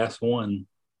on the last one.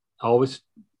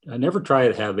 I never try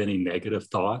to have any negative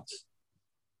thoughts,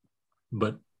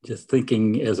 but just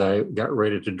thinking as I got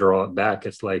ready to draw it back,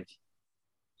 it's like,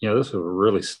 this would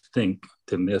really stink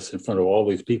to miss in front of all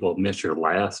these people, miss your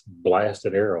last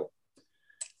blasted arrow.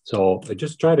 So I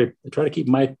just try to keep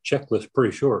my checklist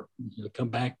pretty short. Come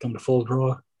back, come to full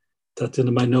draw, touch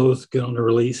into my nose, get on the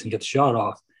release, and get the shot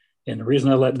off. And the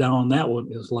reason I let down on that one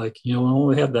is like, I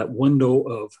only have that window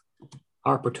of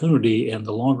opportunity, and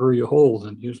the longer you hold,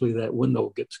 and usually that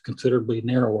window gets considerably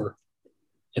narrower.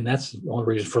 And that's the only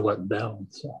reason for letting down.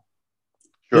 So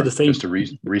sure, just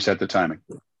to reset the timing.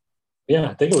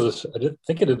 Yeah, I think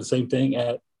I did the same thing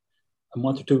at a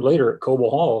month or two later at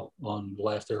Coble Hall on the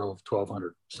last arrow of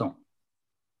 1200. So,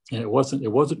 and it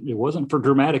wasn't for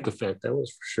dramatic effect. That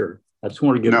was for sure. I just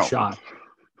wanted to get a shot.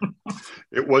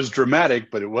 It was dramatic,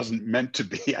 but it wasn't meant to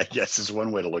be, I guess, is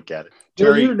one way to look at it.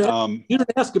 Terry, you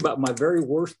didn't ask about my very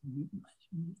worst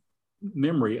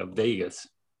memory of Vegas.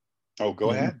 Oh,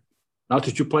 go ahead. Not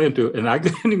that you plan to, and I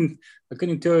couldn't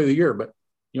even tell you the year, but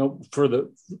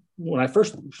when I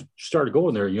first started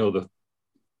going there,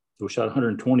 we shot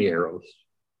 120 arrows,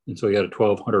 and so you had a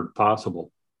 1,200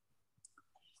 possible,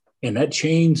 and that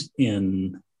changed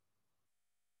in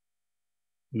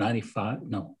 95.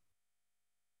 No.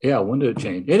 Yeah, when did it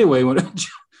change? Anyway, when it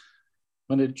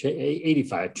changed,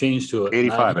 85 changed to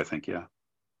 85, I think, yeah.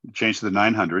 It changed to the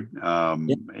 900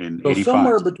 in so 85.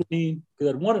 Somewhere between,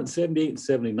 because I'd won it in 78 and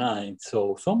 79,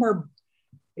 so somewhere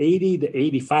 80 to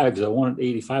 85, because I won it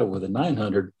 85 with a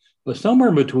 900, but somewhere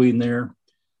in between there,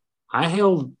 I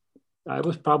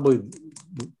was probably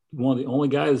one of the only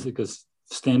guys that could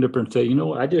stand up and say,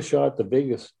 I just shot the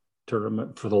Vegas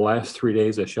tournament for the last 3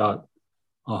 days. I shot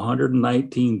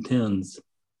 119 tens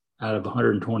out of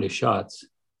 120 shots,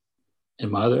 and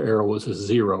my other arrow was a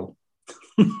 0.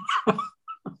 What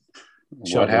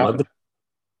happened?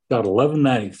 Shot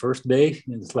 1190 first day,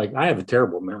 and it's like I have a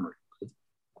terrible memory.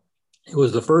 It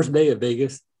was the first day of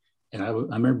Vegas, and I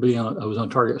remember I was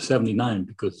on target 79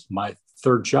 because my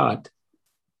third shot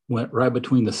went right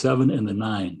between the 7 and the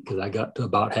 9 because I got to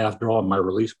about half draw and my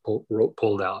release rope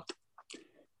pulled out,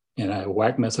 and I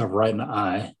whacked myself right in the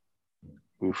eye.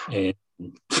 Oof. And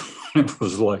it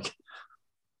was like,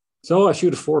 so I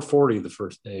shoot a 440 the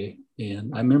first day.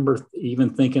 And I remember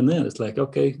even thinking then, it's like,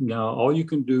 okay, now all you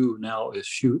can do now is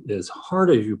shoot as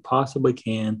hard as you possibly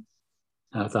can.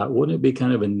 And I thought, wouldn't it be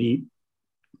kind of a neat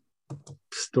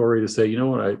story to say,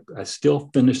 I still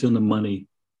finished in the money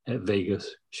at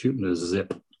Vegas shooting a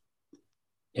zip.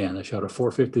 And I shot a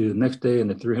 450 the next day and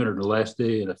the 300 the last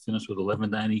day, and I finished with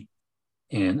 1190.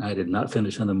 And I did not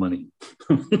finish on the money.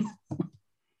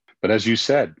 But as you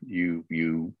said,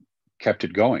 you kept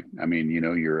it going. I mean,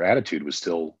 your attitude was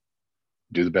still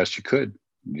do the best you could.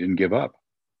 You didn't give up.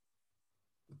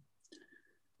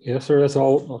 Yes, sir. That's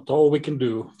all we can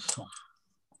do. So.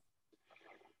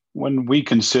 When we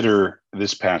consider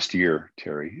this past year,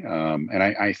 Terry, and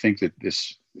I think that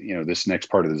this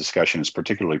next part of the discussion is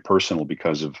particularly personal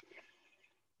because of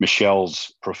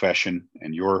Michelle's profession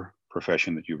and your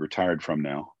profession that you've retired from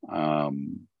now.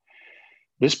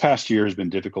 This past year has been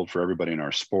difficult for everybody in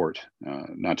our sport,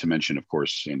 not to mention, of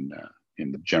course, in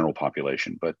the general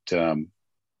population. But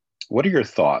what are your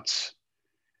thoughts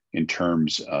in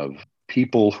terms of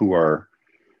people who are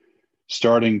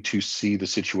starting to see the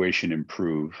situation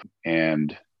improve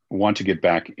and want to get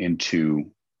back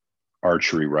into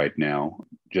archery right now,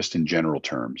 just in general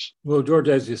terms? Well, George,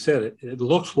 as you said, it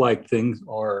looks like things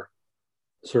are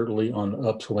certainly on the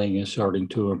upswing and starting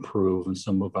to improve, and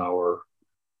some of our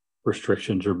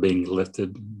restrictions are being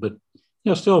lifted, but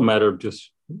still a matter of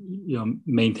just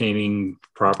maintaining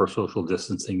proper social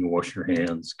distancing, wash your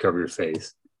hands, cover your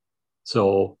face.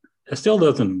 So it still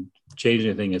doesn't change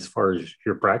anything as far as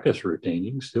your practice routine.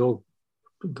 You can still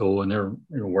go in there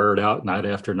and wear it out night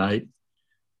after night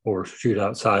or shoot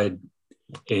outside.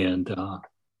 And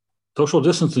social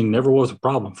distancing never was a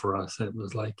problem for us. It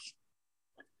was like,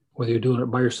 whether you're doing it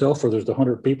by yourself or there's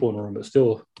 100 people in the room, it's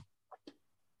still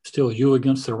you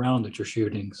against the round that you're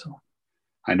shooting. So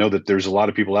I know that there's a lot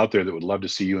of people out there that would love to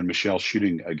see you and Michelle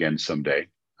shooting again someday.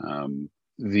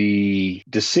 The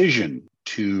decision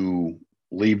to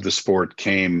leave the sport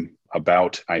came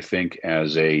about, I think,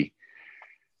 as a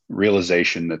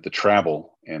realization that the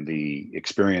travel and the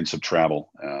experience of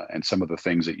travel and some of the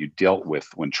things that you dealt with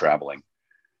when traveling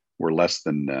were less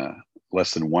than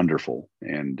wonderful.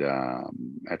 And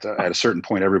at a certain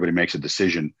point, everybody makes a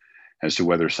decision as to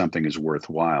whether something is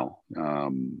worthwhile.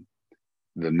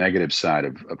 The negative side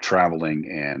of traveling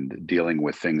and dealing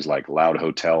with things like loud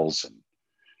hotels and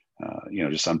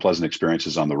just unpleasant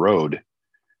experiences on the road,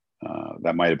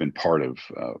 that might have been part of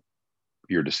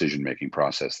your decision-making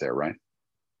process there, right?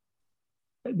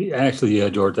 Actually, yeah,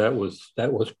 George, that was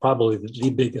probably the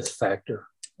biggest factor.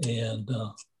 And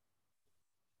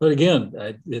but again,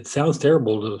 it sounds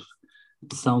terrible.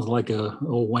 It sounds like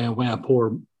wham,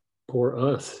 poor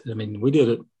us. I mean, we did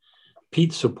it.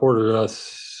 Pete supported us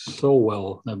so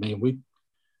well. I mean,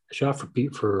 I shot for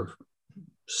Pete for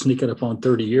sneaking up on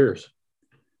 30 years.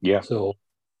 Yeah. So,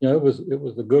 it was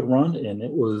a good run, and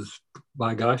it was,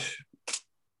 by gosh,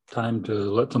 time to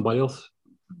let somebody else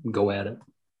go at it.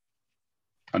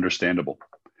 Understandable.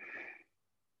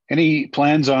 Any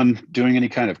plans on doing any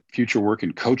kind of future work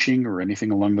in coaching or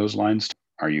anything along those lines?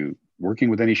 Are you working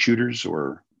with any shooters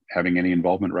or having any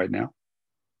involvement right now?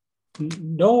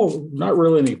 No, not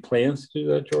really any plans to do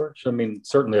that, George. I mean,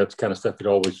 certainly that's kind of stuff you'd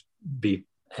always be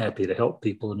happy to help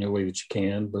people in your way that you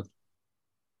can, but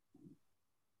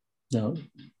no,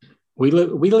 we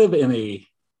live in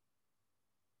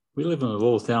a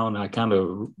little town. I kind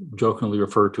of jokingly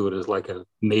refer to it as like a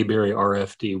Mayberry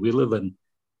RFD. We live in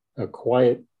a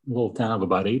quiet little town of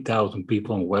about 8,000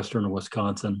 people in western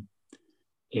Wisconsin,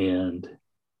 and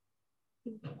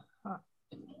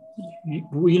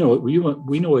we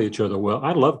know each other well.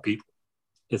 I love people.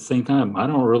 At the same time, I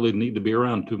don't really need to be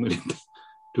around too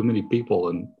many people,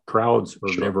 and crowds are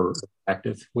Sure. never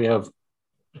active. We have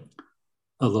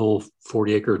a little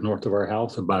 40 acres north of our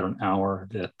house, about an hour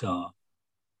that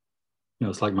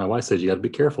it's like my wife says, you got to be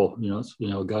careful.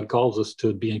 God calls us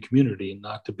to be in community and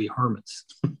not to be hermits.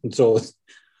 And so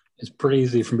it's pretty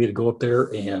easy for me to go up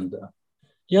there, and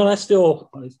I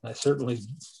certainly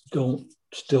don't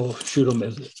still shoot them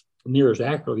as near as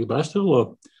accurately, but I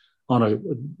still on a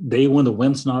day when the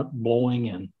wind's not blowing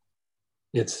and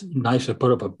it's nice to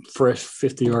put up a fresh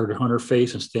 50-yard hunter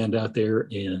face and stand out there,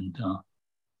 and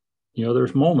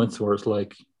there's moments where it's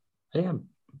like, hey, I can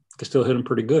still hit them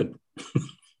pretty good.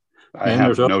 I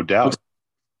have no doubt.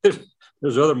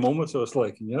 There's other moments where it's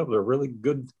like, they're a really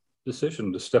good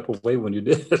decision to step away when you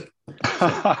did.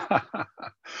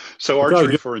 So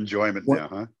archery for enjoyment now,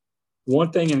 huh?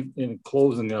 One thing in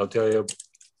closing, I'll tell you,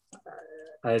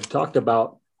 I had talked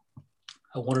about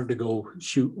I wanted to go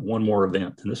shoot one more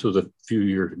event, and this was a few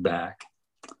years back.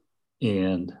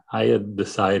 And I had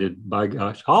decided, by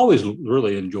gosh, I always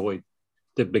really enjoyed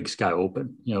the Big Sky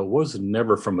Open. It was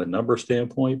never from a number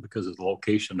standpoint because of the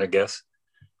location, I guess,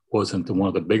 wasn't one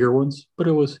of the bigger ones, but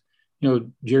it was,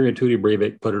 Jerry and Tootie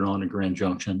Breivik put it on in Grand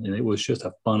Junction, and it was just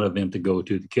a fun event to go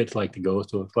to. The kids like to go.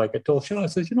 So it's like I told Sean, I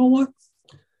said, you know what?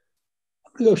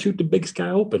 I'm going to go shoot the Big Sky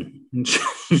Open. And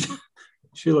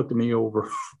she looked at me over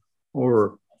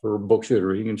her book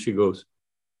shooting, and she goes,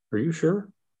 are you sure?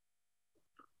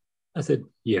 I said,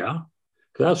 yeah.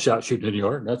 Because I was shooting in the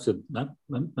yard, and I said,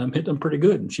 I'm hitting them pretty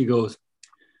good. And she goes,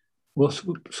 well,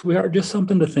 sweetheart, just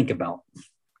something to think about.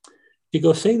 She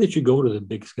goes, say that you go to the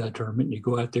Big Sky tournament, and you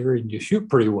go out there and you shoot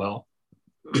pretty well.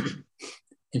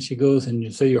 And she goes, and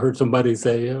you say you heard somebody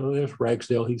say, oh, there's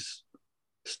Ragsdale, he's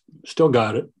still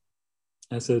got it.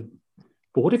 I said,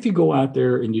 but what if you go out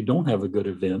there and you don't have a good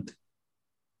event?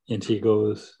 And she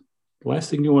goes, the last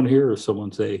thing you want to hear is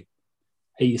someone say,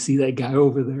 hey, you see that guy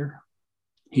over there?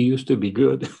 He used to be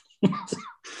good.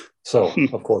 So,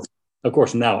 of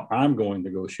course, now I'm going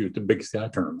to go shoot the Big Sky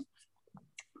tournament.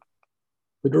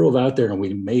 We drove out there and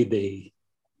we made a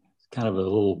kind of a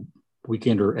little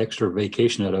weekend or extra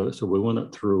vacation out of it. So we went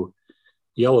up through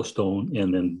Yellowstone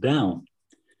and then down.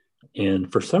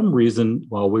 And for some reason,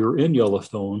 while we were in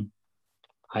Yellowstone,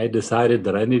 I decided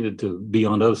that I needed to be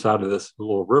on the other side of this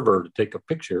little river to take a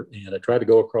picture. And I tried to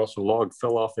go across the log,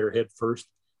 fell off there head first,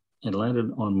 and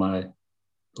landed on my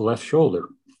left shoulder.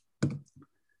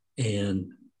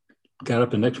 And got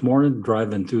up the next morning,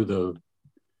 driving through the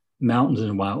mountains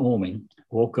in Wyoming,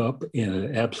 woke up in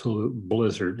an absolute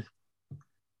blizzard.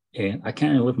 And I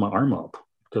can't even lift my arm up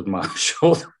because my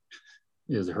shoulder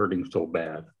is hurting so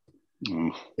bad.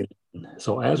 Mm.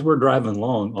 So as we're driving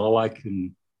along, all I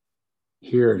can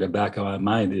hear in the back of my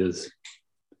mind is,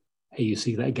 hey, you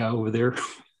see that guy over there?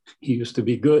 He used to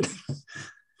be good.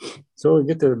 So we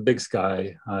get to the Big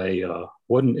Sky. I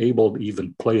wasn't able to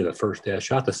even play the first day. I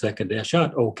shot the second day. I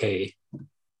shot okay.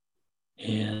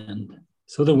 And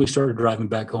so then we started driving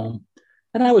back home,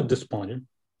 and I was disappointed.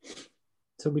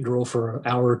 So we drove for an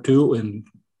hour or two in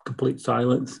complete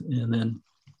silence. And then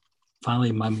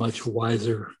finally, my much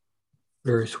wiser,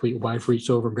 very sweet wife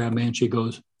reached over and grabbed me, and she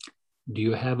goes, do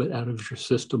you have it out of your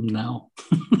system now?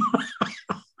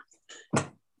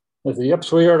 I said, yep,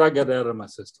 sweetheart, I got it out of my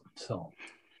system. So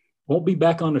won't be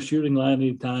back on the shooting line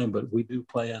anytime, but we do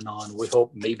plan on, we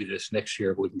hope maybe this next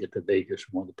year we can get to Vegas,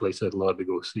 one of the places I'd love to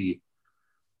go see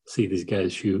these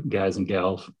guys shoot, guys and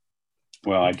gals.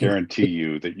 Well, I guarantee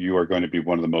you that you are going to be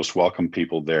one of the most welcome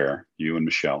people there, you and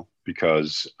Michelle,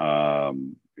 because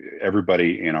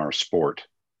everybody in our sport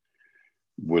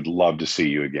would love to see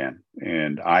you again.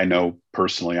 And I know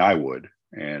personally I would.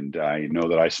 And I know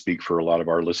that I speak for a lot of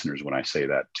our listeners when I say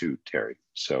that too, Terry.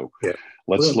 So yeah.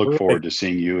 Let's look forward to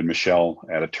seeing you and Michelle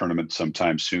at a tournament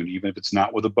sometime soon, even if it's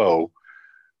not with a bow.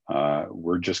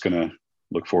 We're just going to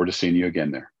Look forward to seeing you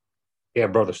again there. Yeah,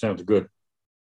 brother, sounds good.